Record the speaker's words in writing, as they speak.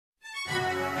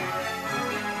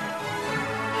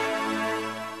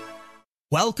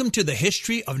Welcome to the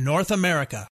History of North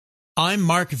America. I'm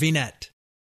Mark Vinette.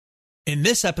 In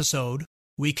this episode,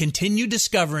 we continue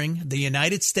discovering the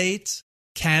United States,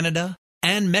 Canada,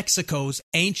 and Mexico's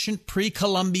ancient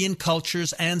pre-Columbian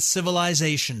cultures and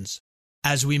civilizations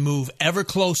as we move ever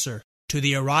closer to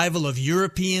the arrival of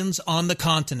Europeans on the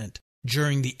continent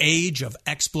during the Age of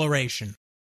Exploration.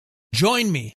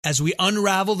 Join me as we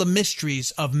unravel the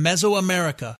mysteries of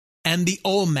Mesoamerica and the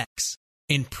Olmecs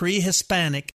in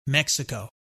pre-Hispanic Mexico.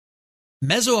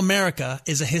 Mesoamerica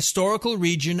is a historical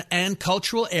region and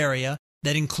cultural area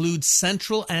that includes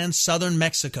central and southern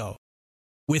Mexico.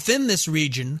 Within this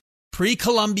region,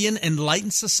 pre-Columbian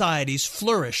enlightened societies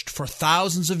flourished for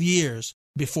thousands of years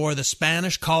before the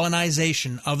Spanish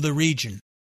colonization of the region.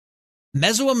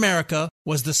 Mesoamerica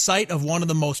was the site of one of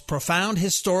the most profound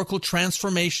historical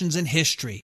transformations in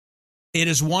history. It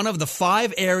is one of the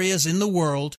 5 areas in the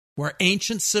world where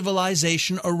ancient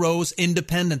civilization arose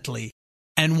independently,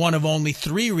 and one of only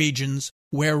 3 regions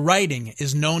where writing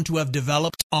is known to have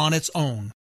developed on its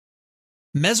own.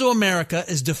 Mesoamerica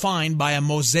is defined by a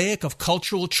mosaic of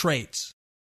cultural traits.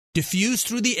 Diffused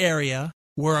through the area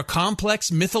were a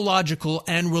complex mythological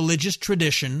and religious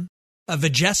tradition, a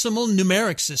vigesimal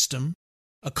numeric system,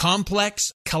 a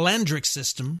complex calendric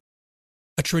system,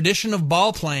 a tradition of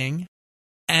ball playing,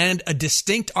 and a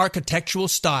distinct architectural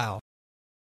style.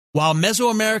 While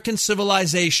Mesoamerican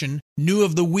civilization knew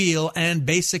of the wheel and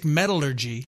basic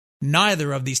metallurgy,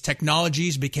 neither of these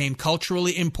technologies became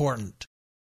culturally important.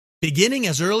 Beginning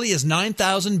as early as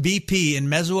 9000 BP in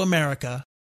Mesoamerica,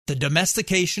 the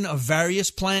domestication of various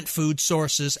plant food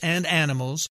sources and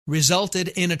animals resulted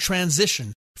in a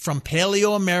transition from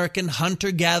Paleo-American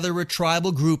hunter-gatherer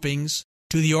tribal groupings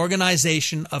to the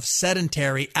organization of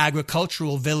sedentary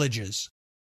agricultural villages.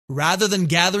 Rather than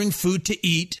gathering food to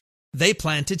eat, they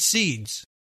planted seeds.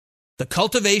 The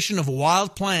cultivation of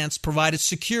wild plants provided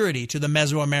security to the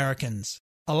Mesoamericans,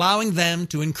 allowing them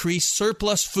to increase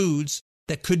surplus foods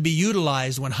that could be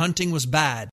utilized when hunting was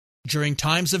bad, during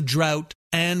times of drought,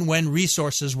 and when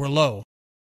resources were low.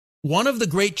 One of the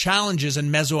great challenges in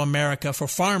Mesoamerica for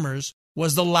farmers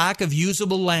was the lack of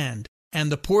usable land and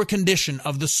the poor condition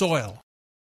of the soil.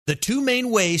 The 2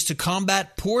 main ways to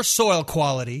combat poor soil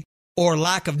quality, or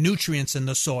lack of nutrients in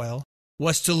the soil,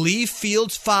 was to leave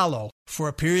fields fallow for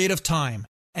a period of time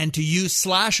and to use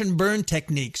slash-and-burn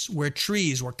techniques where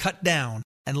trees were cut down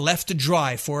and left to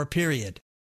dry for a period.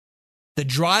 The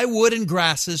dry wood and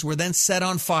grasses were then set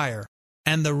on fire,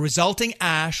 and the resulting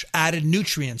ash added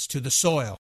nutrients to the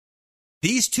soil.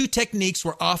 These 2 techniques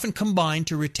were often combined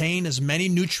to retain as many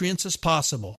nutrients as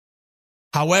possible.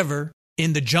 However,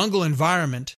 in the jungle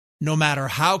environment, no matter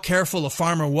how careful a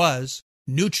farmer was,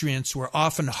 nutrients were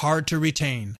often hard to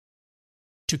retain.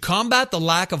 To combat the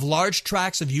lack of large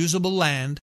tracts of usable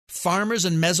land, farmers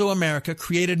in Mesoamerica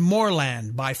created more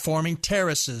land by forming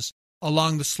terraces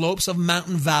along the slopes of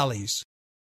mountain valleys.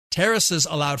 Terraces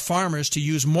allowed farmers to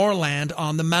use more land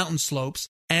on the mountain slopes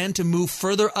and to move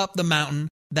further up the mountain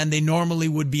than they normally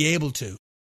would be able to.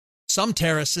 Some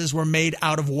terraces were made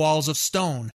out of walls of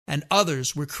stone, and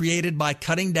others were created by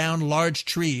cutting down large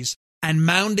trees and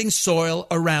mounding soil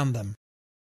around them.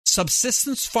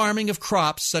 Subsistence farming of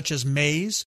crops such as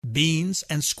maize, beans,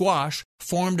 and squash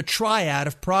formed a triad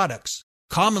of products,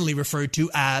 commonly referred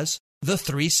to as the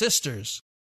 3 sisters.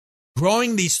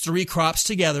 Growing these 3 crops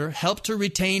together helped to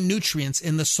retain nutrients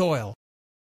in the soil.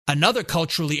 Another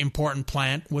culturally important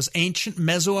plant was ancient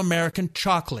Mesoamerican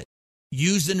chocolate,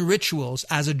 used in rituals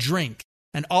as a drink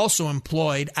and also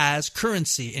employed as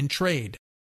currency in trade.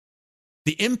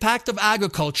 The impact of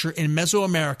agriculture in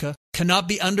Mesoamerica cannot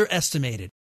be underestimated.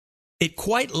 It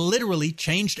quite literally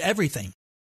changed everything.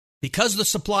 Because the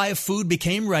supply of food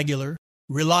became regular,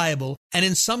 reliable, and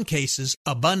in some cases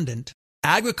abundant,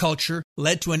 agriculture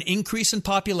led to an increase in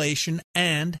population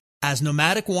and, as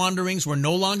nomadic wanderings were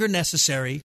no longer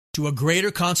necessary, to a greater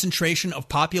concentration of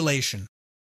population.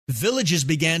 Villages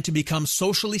began to become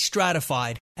socially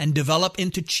stratified and develop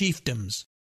into chiefdoms.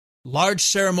 Large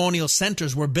ceremonial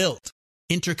centers were built,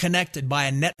 interconnected by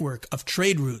a network of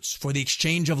trade routes for the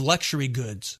exchange of luxury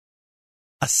goods.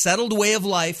 A settled way of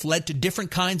life led to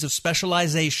different kinds of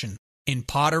specialization in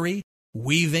pottery,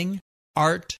 weaving,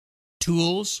 art,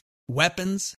 tools,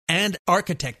 weapons, and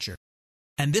architecture.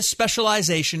 And this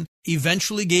specialization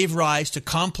eventually gave rise to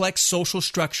complex social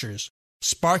structures,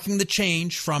 sparking the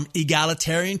change from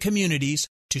egalitarian communities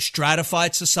to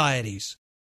stratified societies.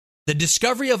 The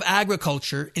discovery of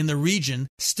agriculture in the region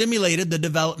stimulated the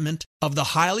development of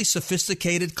the highly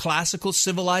sophisticated classical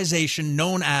civilization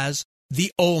known as the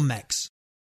Olmecs.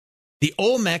 The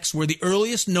Olmecs were the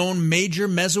earliest known major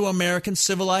Mesoamerican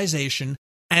civilization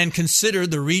and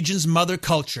considered the region's mother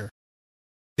culture.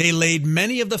 They laid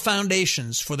many of the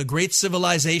foundations for the great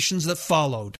civilizations that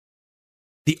followed.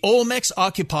 The Olmecs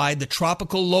occupied the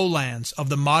tropical lowlands of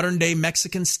the modern-day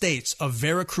Mexican states of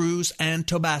Veracruz and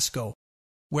Tabasco,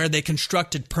 where they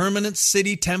constructed permanent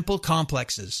city temple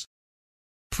complexes.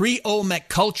 Pre-Olmec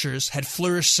cultures had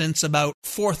flourished since about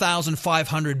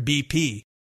 4,500 BP,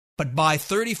 but by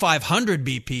 3,500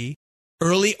 BP,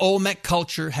 early Olmec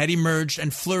culture had emerged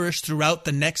and flourished throughout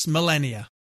the next millennia.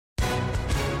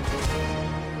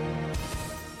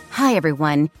 Hi,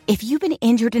 everyone. If you've been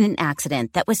injured in an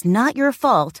accident that was not your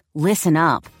fault, listen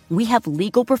up. We have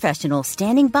legal professionals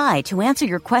standing by to answer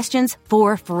your questions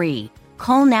for free.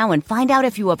 Call now and find out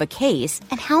if you have a case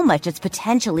and how much it's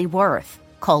potentially worth.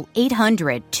 Call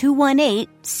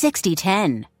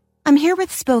 800-218-6010. I'm here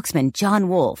with spokesman John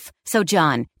Wolf. So,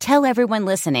 John, tell everyone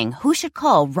listening who should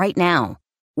call right now.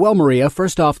 Well, Maria,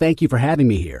 first off, thank you for having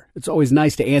me here. It's always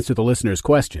nice to answer the listeners'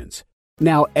 questions.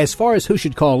 Now, as far as who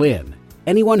should call in,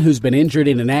 anyone who's been injured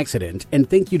in an accident and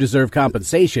think you deserve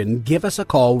compensation, give us a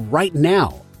call right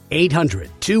now.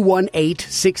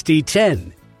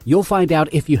 800-218-6010. You'll find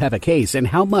out if you have a case and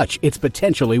how much it's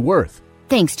potentially worth.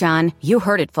 Thanks, John. You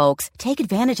heard it, folks. Take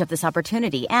advantage of this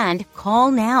opportunity and call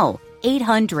now.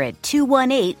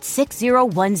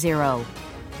 800-218-6010.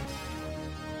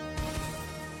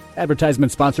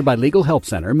 Advertisement sponsored by Legal Help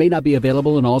Center. May not be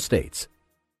available in all states.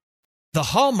 The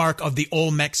hallmark of the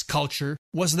Olmecs culture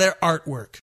was their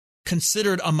artwork,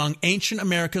 considered among ancient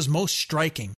America's most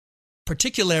striking,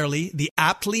 particularly the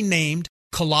aptly named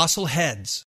colossal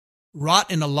heads.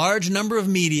 Wrought in a large number of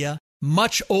media,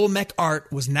 much Olmec art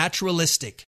was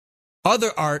naturalistic.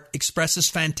 Other art expresses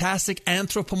fantastic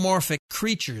anthropomorphic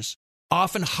creatures,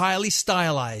 often highly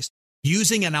stylized,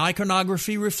 using an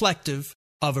iconography reflective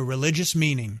of a religious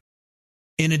meaning.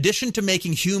 In addition to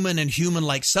making human and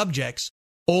human-like subjects,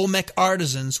 Olmec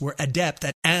artisans were adept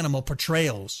at animal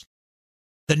portrayals.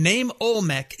 The name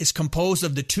Olmec is composed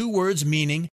of the two words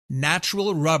meaning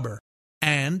natural rubber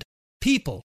and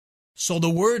people, so the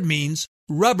word means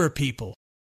rubber people.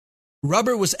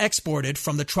 Rubber was exported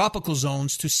from the tropical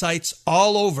zones to sites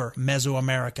all over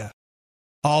Mesoamerica.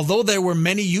 Although there were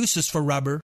many uses for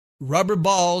rubber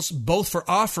balls, both for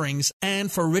offerings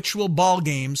and for ritual ball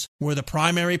games, were the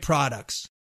primary products.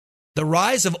 The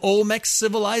rise of Olmec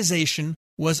civilization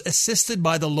was assisted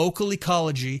by the local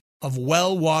ecology of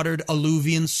well-watered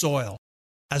alluvian soil,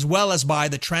 as well as by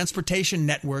the transportation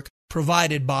network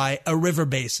provided by a river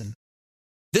basin.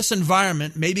 This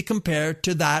environment may be compared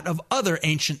to that of other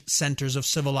ancient centers of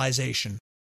civilization: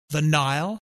 the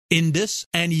Nile, Indus,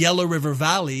 and Yellow River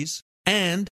valleys,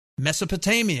 and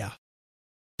Mesopotamia.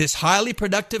 This highly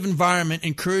productive environment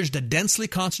encouraged a densely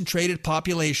concentrated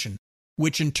population,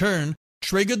 which in turn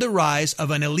triggered the rise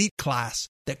of an elite class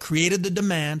that created the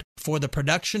demand for the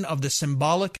production of the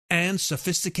symbolic and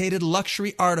sophisticated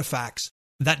luxury artifacts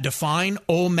that define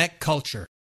Olmec culture.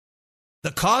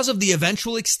 The cause of the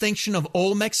eventual extinction of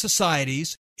Olmec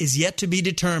societies is yet to be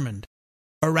determined.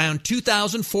 Around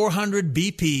 2400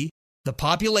 BP, the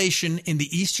population in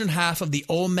the eastern half of the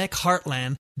Olmec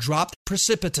heartland dropped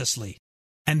precipitously,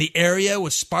 and the area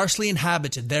was sparsely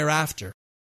inhabited thereafter.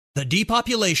 The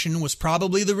depopulation was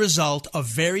probably the result of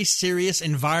very serious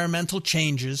environmental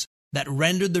changes that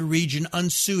rendered the region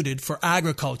unsuited for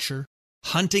agriculture,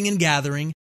 hunting and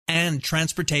gathering, and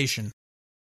transportation.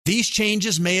 These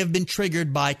changes may have been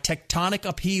triggered by tectonic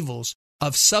upheavals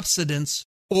of subsidence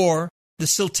or the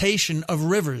siltation of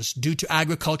rivers due to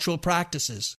agricultural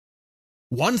practices.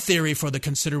 One theory for the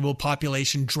considerable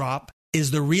population drop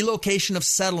is the relocation of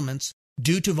settlements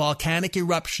due to volcanic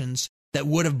eruptions that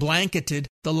would have blanketed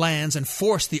the lands and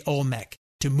forced the Olmec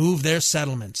to move their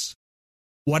settlements.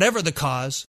 Whatever the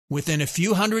cause, within a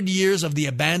few hundred years of the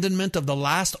abandonment of the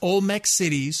last Olmec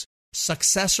cities,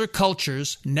 successor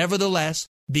cultures, nevertheless,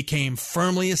 became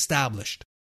firmly established.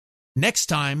 Next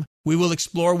time, we will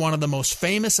explore one of the most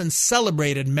famous and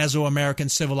celebrated Mesoamerican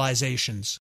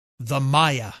civilizations, the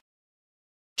Maya.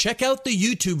 Check out the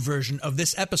YouTube version of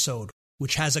this episode,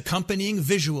 which has accompanying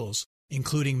visuals,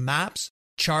 including maps,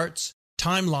 charts,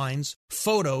 timelines,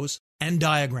 photos, and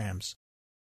diagrams.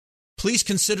 Please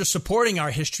consider supporting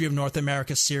our History of North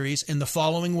America series in the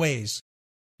following ways.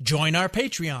 Join our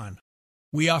Patreon.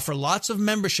 We offer lots of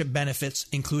membership benefits,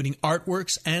 including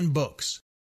artworks and books.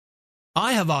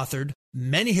 I have authored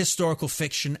many historical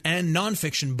fiction and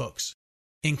nonfiction books,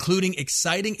 including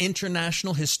exciting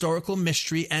international historical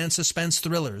mystery and suspense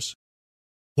thrillers.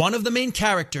 One of the main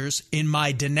characters in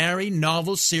my Denari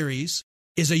novel series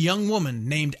is a young woman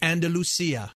named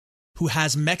Andalucia, who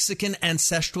has Mexican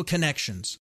ancestral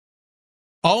connections.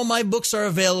 All my books are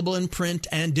available in print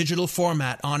and digital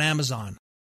format on Amazon.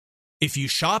 If you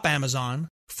shop Amazon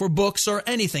for books or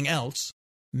anything else,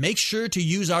 make sure to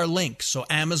use our link so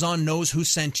Amazon knows who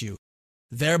sent you,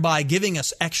 thereby giving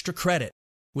us extra credit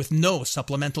with no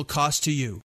supplemental cost to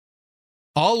you.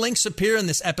 All links appear in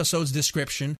this episode's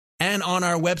description and on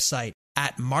our website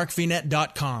at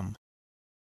markvinet.com.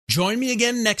 Join me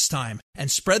again next time and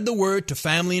spread the word to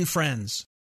family and friends.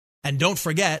 And don't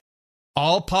forget,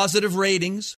 all positive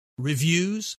ratings,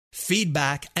 reviews,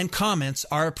 feedback, and comments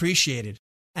are appreciated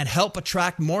and help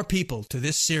attract more people to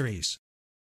this series.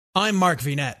 I'm Mark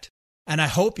Vinet, and I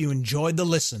hope you enjoyed the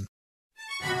listen.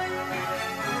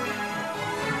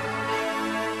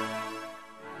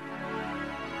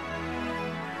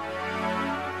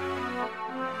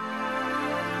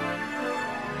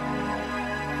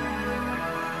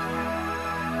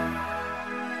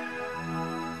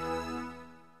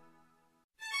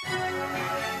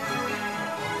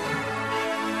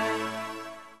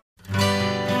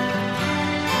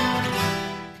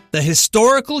 The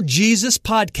Historical Jesus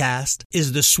Podcast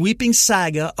is the sweeping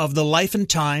saga of the life and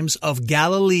times of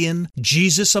Galilean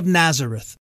Jesus of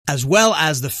Nazareth, as well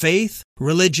as the faith,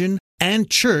 religion, and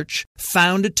church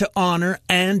founded to honor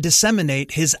and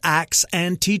disseminate his acts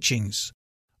and teachings.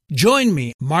 Join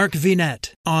me, Mark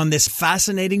Vinet, on this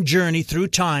fascinating journey through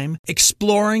time,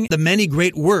 exploring the many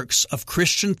great works of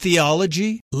Christian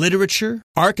theology, literature,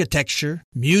 architecture,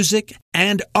 music,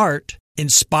 and art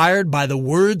inspired by the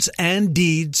words and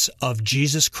deeds of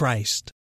Jesus Christ.